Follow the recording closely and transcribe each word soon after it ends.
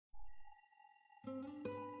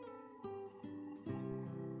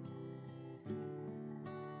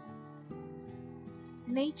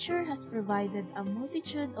Nature has provided a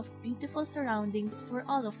multitude of beautiful surroundings for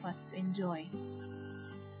all of us to enjoy.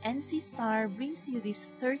 NC-Star brings you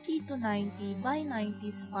this 30 to 90 by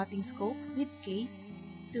 90 spotting scope with case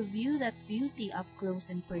to view that beauty up close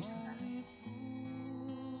and personal.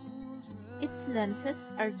 Its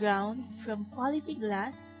lenses are ground from quality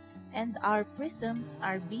glass and our prisms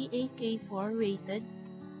are BAK4 rated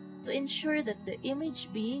to ensure that the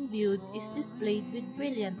image being viewed is displayed with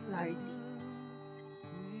brilliant clarity.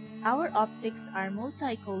 Our optics are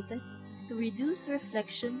multi-coated to reduce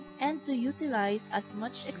reflection and to utilize as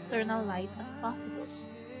much external light as possible.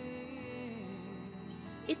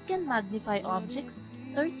 It can magnify objects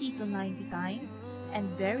 30 to 90 times and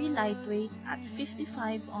very lightweight at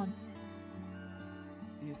 55 ounces.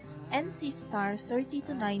 NC-Star 30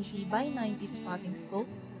 to 90 by 90 spotting scope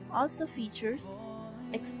also features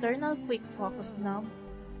external quick focus knob,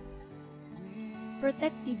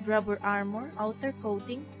 protective rubber armor outer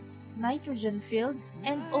coating, nitrogen filled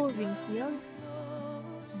and O-ring sealed,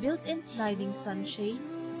 built-in sliding sunshade.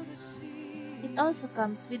 It also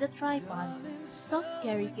comes with a tripod, soft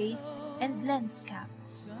carry case, and lens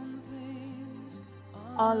caps.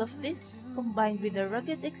 All of this, combined with a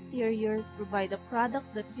rugged exterior, provide a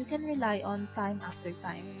product that you can rely on time after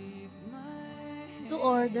time. To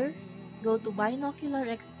order, go to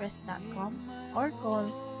binocularexpress.com or call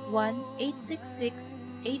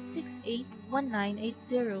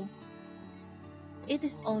 1-866-868-1980. It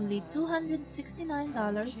is only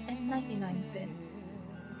 $269.99.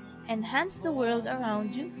 Enhance the world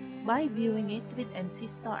around you by viewing it with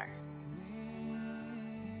NC-Star.